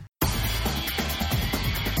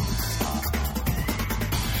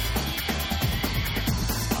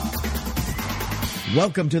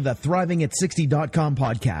Welcome to the ThrivingAt60.com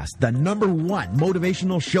podcast, the number one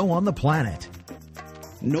motivational show on the planet.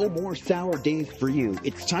 No more sour days for you.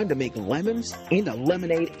 It's time to make lemons into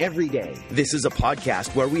lemonade every day. This is a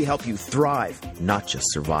podcast where we help you thrive, not just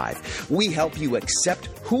survive. We help you accept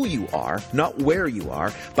who you are, not where you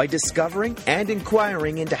are, by discovering and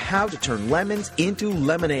inquiring into how to turn lemons into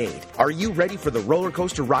lemonade. Are you ready for the roller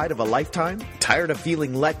coaster ride of a lifetime? Tired of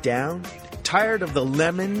feeling let down? Tired of the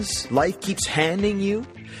lemons life keeps handing you?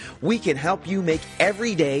 We can help you make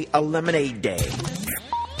every day a lemonade day.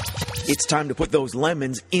 It's time to put those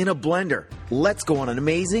lemons in a blender. Let's go on an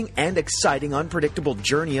amazing and exciting unpredictable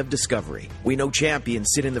journey of discovery. We know champions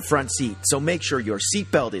sit in the front seat, so make sure your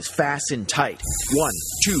seatbelt is fastened tight. 1,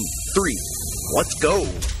 2, 3, let's go.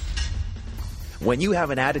 When you have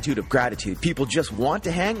an attitude of gratitude, people just want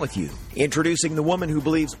to hang with you. Introducing the woman who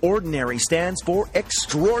believes ordinary stands for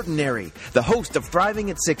extraordinary. The host of Thriving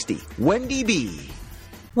at 60, Wendy B.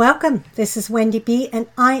 Welcome. This is Wendy B. and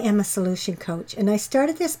I am a solution coach. And I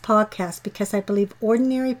started this podcast because I believe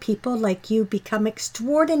ordinary people like you become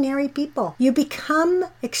extraordinary people. You become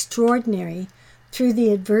extraordinary through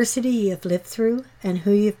the adversity you've lived through and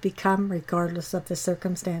who you've become regardless of the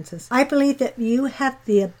circumstances. I believe that you have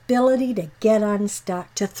the ability to get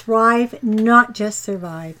unstuck, to thrive, not just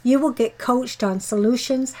survive. You will get coached on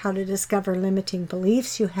solutions, how to discover limiting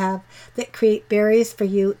beliefs you have that create barriers for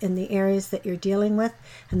you in the areas that you're dealing with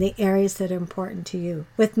and the areas that are important to you.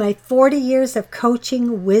 With my 40 years of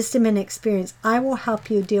coaching, wisdom, and experience, I will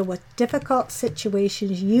help you deal with difficult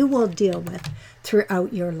situations you will deal with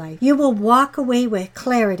throughout your life. You will walk away with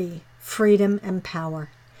clarity, freedom, and power.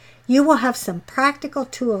 You will have some practical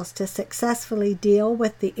tools to successfully deal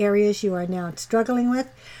with the areas you are now struggling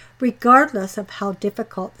with, regardless of how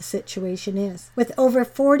difficult the situation is. With over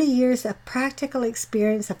 40 years of practical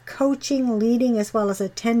experience of coaching, leading, as well as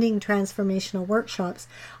attending transformational workshops,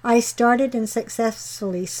 I started and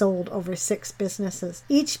successfully sold over 6 businesses.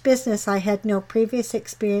 Each business I had no previous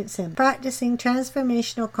experience in. Practicing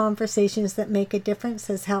transformational conversations that make a difference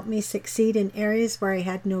has helped me succeed in areas where I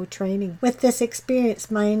had no training. With this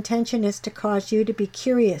experience, my intention is to cause you to be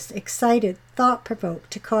curious, excited,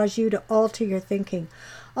 thought-provoked, to cause you to alter your thinking.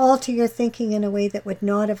 Alter your thinking in a way that would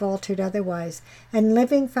not have altered otherwise. And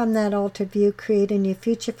living from that altered view, create a new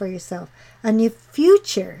future for yourself. A new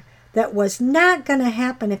future that was not going to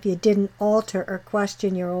happen if you didn't alter or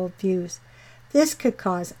question your old views. This could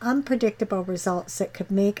cause unpredictable results that could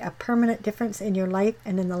make a permanent difference in your life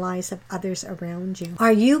and in the lives of others around you.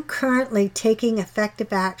 Are you currently taking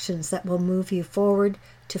effective actions that will move you forward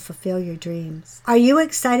to fulfill your dreams? Are you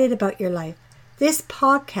excited about your life? This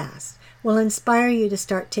podcast will inspire you to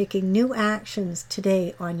start taking new actions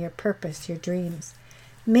today on your purpose, your dreams.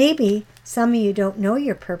 Maybe some of you don't know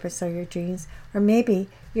your purpose or your dreams, or maybe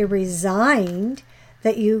you're resigned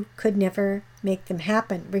that you could never make them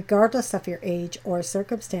happen, regardless of your age or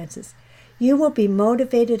circumstances. You will be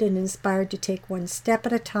motivated and inspired to take one step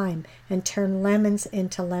at a time and turn lemons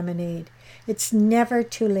into lemonade. It's never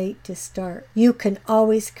too late to start. You can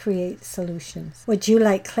always create solutions. Would you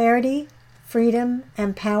like clarity, freedom,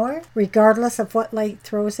 and power, regardless of what life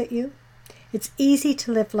throws at you? It's easy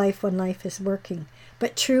to live life when life is working,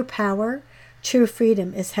 but true power, true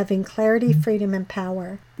freedom is having clarity, freedom, and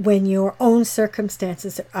power when your own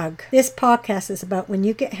circumstances are ugh. This podcast is about when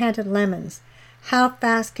you get handed lemons, how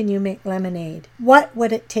fast can you make lemonade? What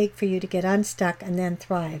would it take for you to get unstuck and then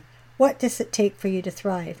thrive? What does it take for you to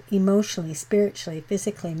thrive emotionally, spiritually,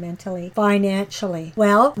 physically, mentally, financially?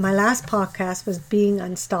 Well, my last podcast was being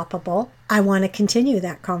unstoppable. I want to continue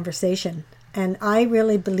that conversation. And I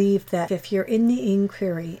really believe that if you're in the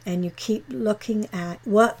inquiry and you keep looking at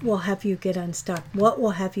what will have you get unstuck, what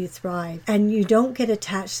will have you thrive, and you don't get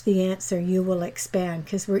attached to the answer, you will expand,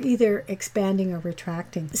 because we're either expanding or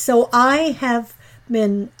retracting. So I have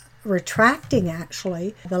been retracting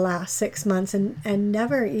actually the last 6 months and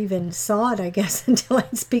never even saw it, I guess, until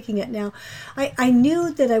I'm speaking it now. I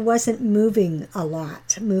knew that I wasn't moving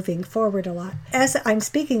forward a lot. As I'm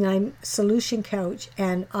speaking, I'm solution coach,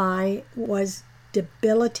 and I was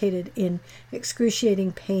debilitated in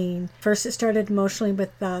excruciating pain. First it started emotionally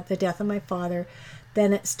with the death of my father.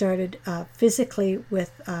 Then it started physically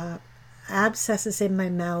with abscesses in my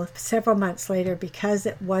mouth. Several months later, because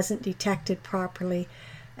it wasn't detected properly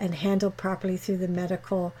and handled properly through the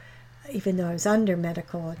medical, even though I was under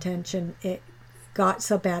medical attention, it got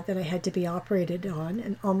so bad that I had to be operated on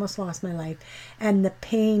and almost lost my life. And the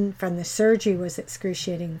pain from the surgery was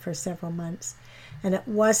excruciating for several months. And it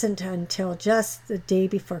wasn't until just the day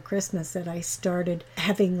before Christmas that I started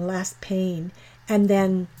having less pain. And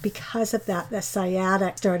then because of that, the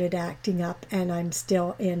sciatic started acting up, and I'm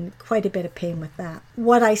still in quite a bit of pain with that.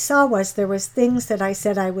 What I saw was there was things that I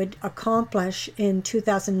said I would accomplish in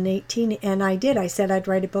 2018, and I did. I said I'd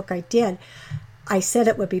write a book. I did. I said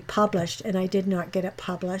it would be published, and I did not get it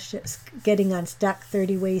published. It's Getting Unstuck,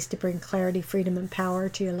 30 Ways to Bring Clarity, Freedom, and Power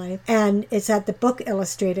to Your Life. And it's at the Book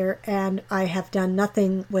Illustrator, and I have done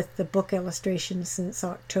nothing with the book illustration since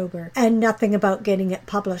October, and nothing about getting it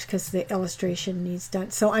published because the illustration needs done.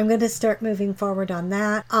 So I'm going to start moving forward on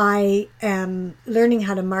that. I am learning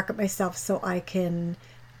how to market myself so I can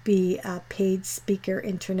be a paid speaker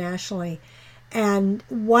internationally. And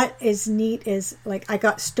what is neat is, like, I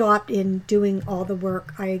got stopped in doing all the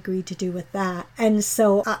work I agreed to do with that. And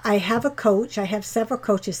so I have a coach. I have several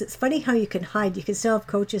coaches. It's funny how you can hide. You can still have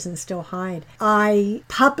coaches and still hide. I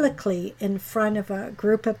publicly, in front of a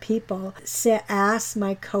group of people, asked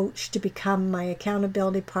my coach to become my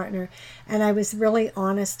accountability partner. And I was really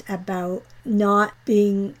honest about not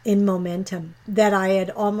being in momentum, that I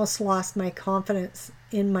had almost lost my confidence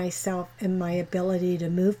in myself and my ability to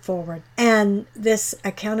move forward. And this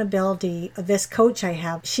accountability, this coach I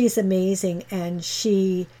have, she's amazing, and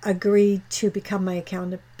she agreed to become my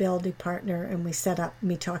accountability partner, and we set up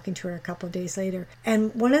me talking to her a couple of days later.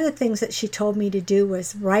 And one of the things that she told me to do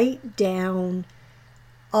was write down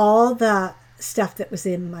all the stuff that was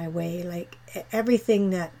in my way, like everything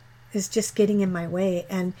that is just getting in my way.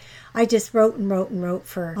 And I just wrote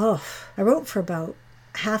for about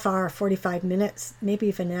half hour, 45 minutes, maybe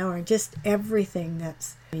even an hour, just everything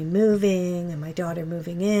that's me moving and my daughter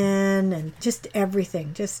moving in, and just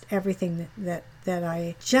everything that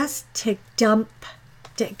I just to dump,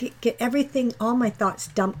 to get everything, all my thoughts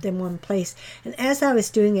dumped in one place. And as I was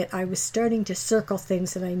doing it, I was starting to circle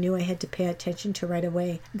things that I knew I had to pay attention to right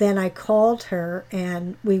away. Then I called her,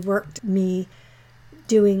 and we worked me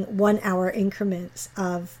doing 1 hour increments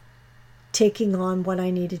of taking on what I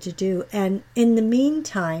needed to do. And in the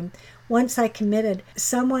meantime, once I committed,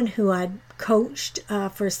 someone who I'd coached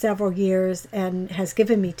for several years and has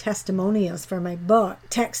given me testimonials for my book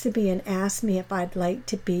texted me and asked me if I'd like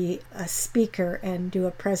to be a speaker and do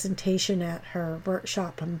a presentation at her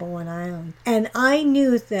workshop on Bowen Island. And I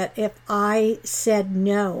knew that if I said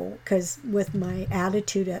no, because with my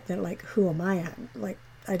attitude at the, like, who am I? Like,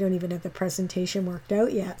 I don't even have the presentation worked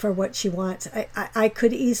out yet for what she wants. I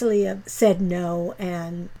could easily have said no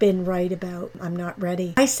and been right about I'm not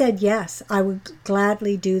ready. I said yes, I would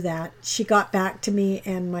gladly do that. She got back to me,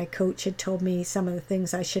 and my coach had told me some of the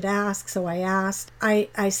things I should ask, so I asked.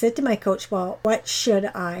 I said to my coach, well, what should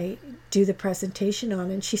I do the presentation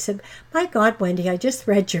on? And she said, my God, Wendy, I just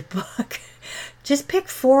read your book. Just pick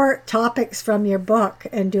 4 topics from your book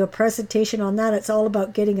and do a presentation on that. It's all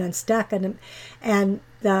about getting unstuck. And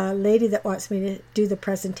the lady that wants me to do the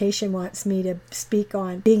presentation wants me to speak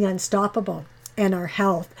on being unstoppable and our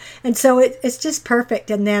health. And so it's just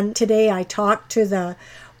perfect. And then today I talked to the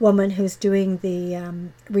woman who's doing the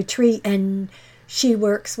retreat, and she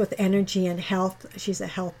works with energy and health. She's a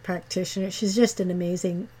health practitioner. She's just an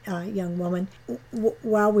amazing young woman.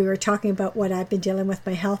 While we were talking about what I've been dealing with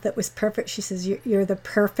my health, it was perfect. She says, you're the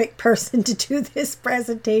perfect person to do this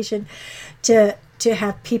presentation, to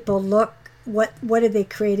have people look, what are they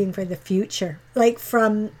creating for the future? Like,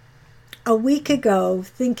 from a week ago,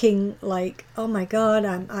 thinking like, oh my God,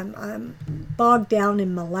 I'm bogged down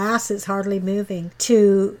in molasses, hardly moving,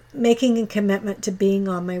 to making a commitment to being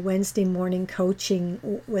on my Wednesday morning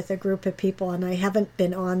coaching with a group of people. And I haven't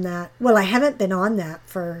been on that. Well, I haven't been on that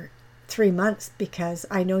for 3 months, because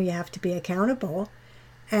I know you have to be accountable.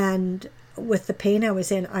 And with the pain I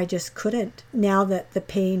was in, I just couldn't. Now that the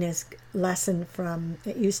pain is lessened from,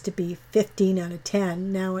 it used to be 15 out of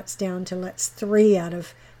 10, now it's down to 3 out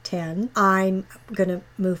of 10, I'm going to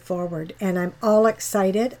move forward. And I'm all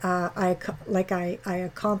excited. I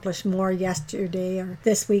accomplished more yesterday or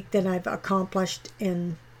this week than I've accomplished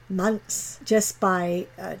in months, just by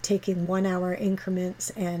taking 1 hour increments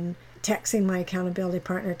and texting my accountability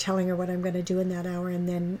partner, telling her what I'm going to do in that hour, and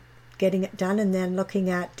then getting it done, and then looking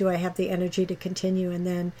at, do I have the energy to continue? And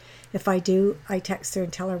then if I do, I text her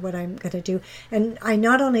and tell her what I'm going to do. And I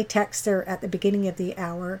not only text her at the beginning of the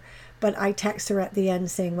hour, but I text her at the end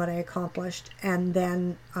saying what I accomplished, and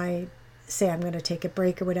then I say I'm going to take a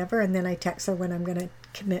break or whatever, and then I text her when I'm going to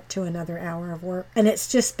commit to another hour of work. And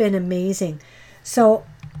it's just been amazing. So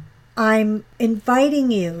I'm inviting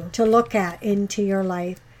you to look at into your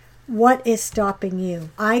life, what is stopping you?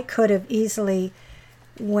 I could have easily,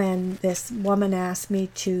 when this woman asked me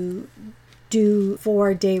to do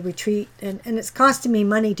 4-day retreat, and it's costing me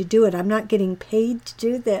money to do it. I'm not getting paid to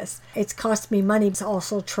do this. It's cost me money. It's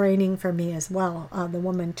also training for me as well. The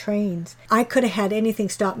woman trains. I could have had anything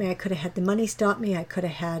stop me. I could have had the money stop me. I could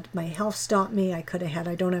have had my health stop me. I could have had,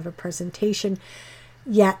 I don't have a presentation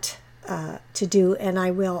yet to do, and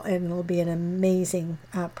I will, and it'll be an amazing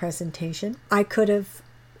presentation. I could have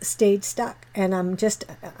stayed stuck, and I'm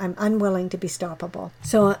unwilling to be stoppable.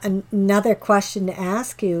 So another question to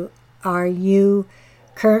ask you, are you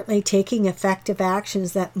currently taking effective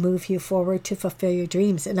actions that move you forward to fulfill your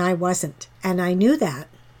dreams? And I wasn't, and I knew that.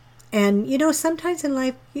 And sometimes in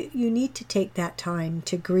life you need to take that time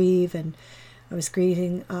to grieve, and I was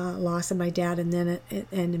grieving loss of my dad, and then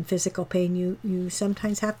and in physical pain, you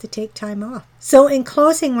sometimes have to take time off. So in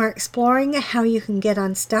closing, we're exploring how you can get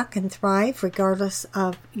unstuck and thrive regardless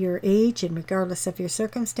of your age and regardless of your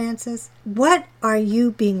circumstances. What are you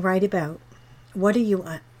being right about? What are you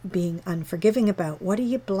being unforgiving about? What are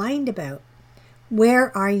you blind about?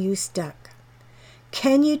 Where are you stuck?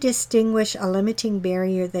 Can you distinguish a limiting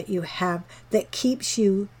barrier that you have that keeps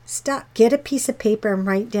you stuck? Get a piece of paper and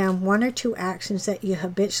write down 1 or 2 actions that you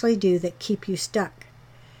habitually do that keep you stuck.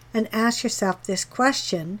 And ask yourself this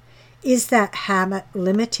question: is that habit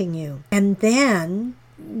limiting you? And then,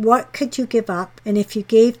 what could you give up? And if you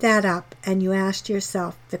gave that up and you asked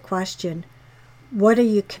yourself the question, what are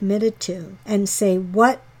you committed to? And say,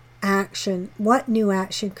 what new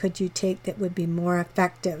action could you take that would be more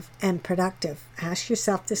effective and productive? Ask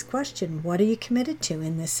yourself this question: what are you committed to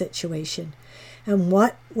in this situation? And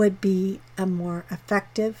what would be a more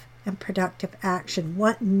effective and productive action?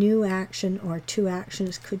 What new action or 2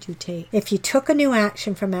 actions could you take? If you took a new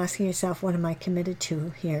action from asking yourself, what am I committed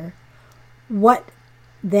to here? What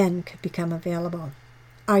then could become available?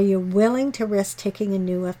 Are you willing to risk taking a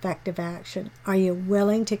new effective action? Are you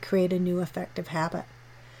willing to create a new effective habit?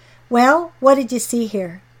 Well, what did you see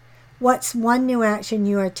here? What's one new action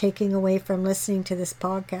you are taking away from listening to this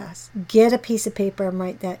podcast? Get a piece of paper and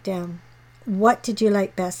write that down. What did you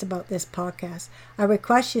like best about this podcast? I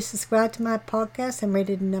request you subscribe to my podcast and rate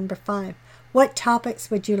it a number 5. What topics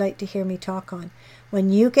would you like to hear me talk on? When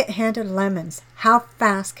you get handed lemons, how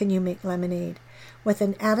fast can you make lemonade? With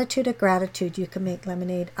an attitude of gratitude, you can make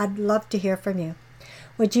lemonade. I'd love to hear from you.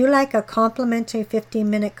 Would you like a complimentary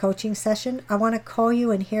 15-minute coaching session? I want to call you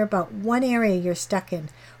and hear about one area you're stuck in.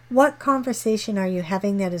 What conversation are you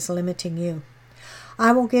having that is limiting you?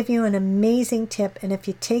 I will give you an amazing tip, and if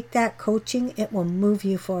you take that coaching, it will move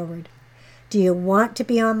you forward. Do you want to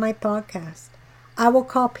be on my podcast? I will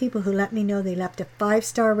call people who let me know they left a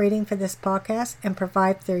 5-star rating for this podcast and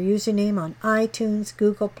provide their username on iTunes,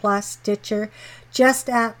 Google+, Stitcher. Just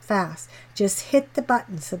act fast. Just hit the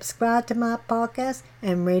button, subscribe to my podcast,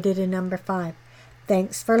 and rate it a number 5.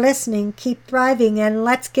 Thanks for listening. Keep thriving, and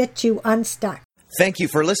let's get you unstuck. Thank you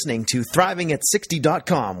for listening to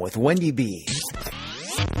ThrivingAt60.com with Wendy B.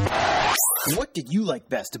 What did you like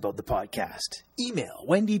best about the podcast? Email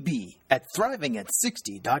Wendy B at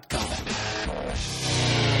ThrivingAt60.com.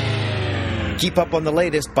 Keep up on the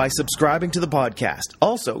latest by subscribing to the podcast.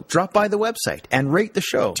 Also, drop by the website and rate the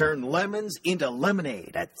show. Turn lemons into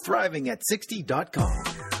lemonade at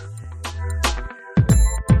ThrivingAt60.com.